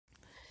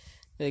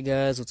Hey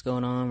guys, what's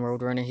going on?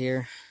 Roadrunner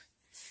here.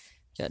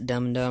 Got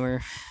Dumb and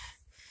Dumber.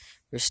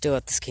 We're still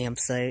at this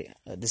campsite.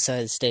 I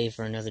decided to stay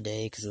for another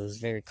day because it was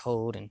very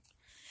cold and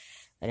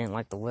I didn't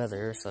like the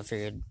weather, so I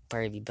figured it'd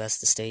probably be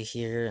best to stay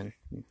here, and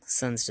the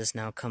sun's just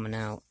now coming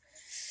out.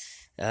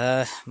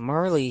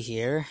 Marley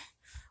here.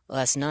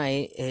 Last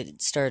night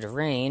it started to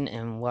rain,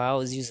 and while I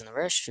was using the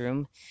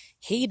restroom,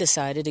 he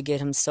decided to get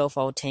himself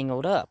all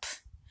tangled up.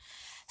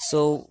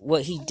 So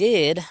what he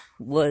did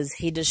was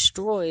he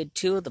destroyed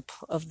two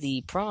of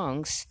the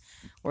prongs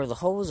where the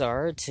holes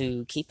are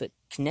to keep it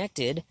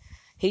connected.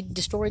 He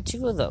destroyed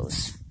two of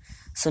those.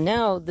 So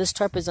now this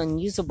tarp is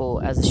unusable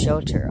as a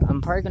shelter.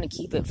 I'm probably going to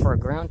keep it for a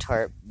ground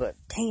tarp, but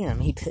damn,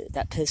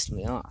 that pissed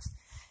me off.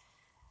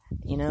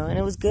 And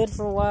it was good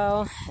for a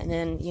while, and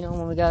then,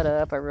 when we got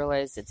up, I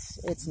realized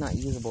it's not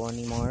usable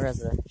anymore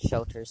as a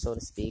shelter, so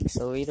to speak.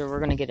 So either we're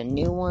going to get a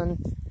new one,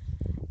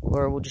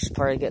 or we'll just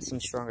probably get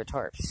some stronger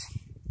tarps.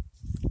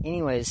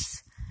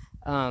 Anyways,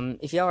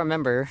 if y'all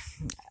remember,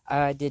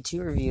 I did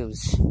 2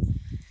 reviews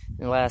in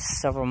the last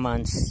several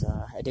months.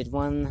 I did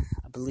one,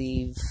 I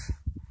believe,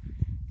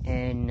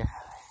 in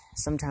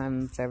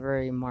sometime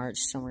February, March,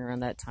 somewhere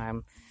around that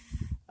time,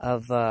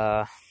 of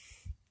that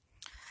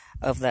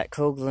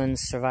Coghlan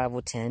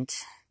survival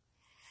tent,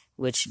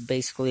 which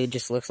basically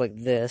just looks like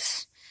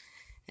this.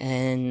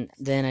 And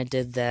then I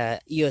did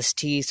that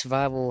UST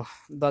survival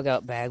bug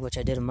out bag, which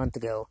I did a month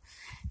ago.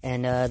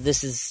 And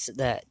this is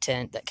that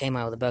tent that came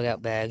out of the bug out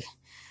bag.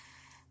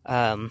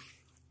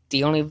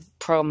 The only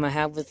problem I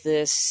have with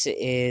this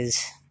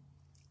is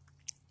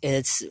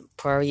it's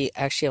probably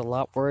actually a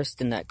lot worse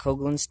than that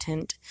Coghlan's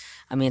tent.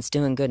 I mean, it's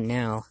doing good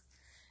now,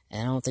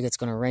 and I don't think it's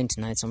going to rain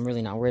tonight, so I'm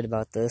really not worried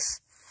about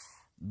this.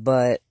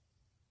 But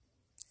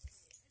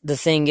the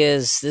thing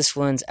is, this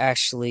one's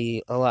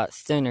actually a lot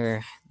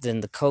thinner than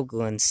the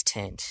Coghlan's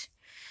tent.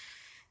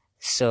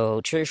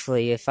 So,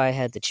 truthfully, if I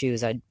had to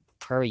choose, I'd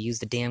probably use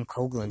the damn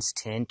Coghlan's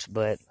tent,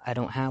 but I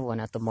don't have one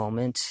at the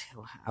moment.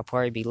 I'll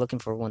probably be looking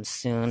for one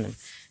soon and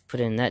put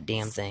it in that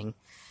damn thing.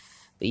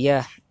 But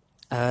yeah,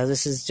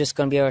 this is just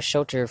going to be our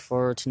shelter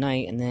for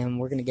tonight, and then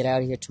we're going to get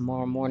out of here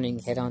tomorrow morning,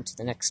 head on to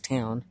the next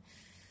town,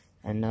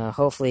 and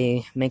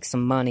hopefully make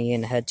some money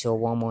and head to a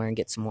Walmart and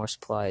get some more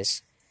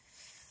supplies.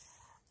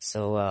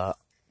 So,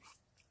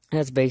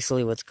 that's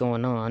basically what's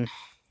going on.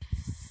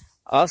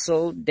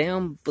 Also,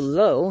 down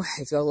below,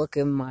 if y'all look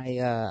in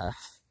my,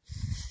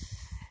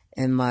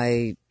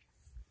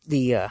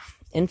 the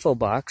info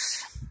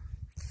box,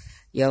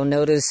 y'all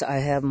notice I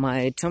have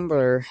my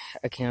Tumblr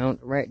account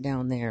right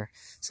down there.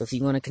 So if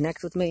you want to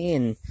connect with me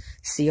and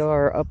see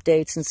our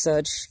updates and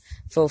such,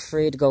 feel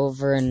free to go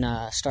over and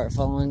start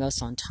following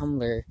us on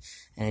Tumblr,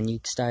 and you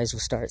guys will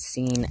start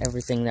seeing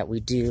everything that we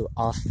do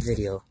off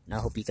video. And I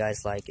hope you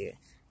guys like it.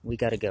 We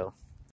gotta go.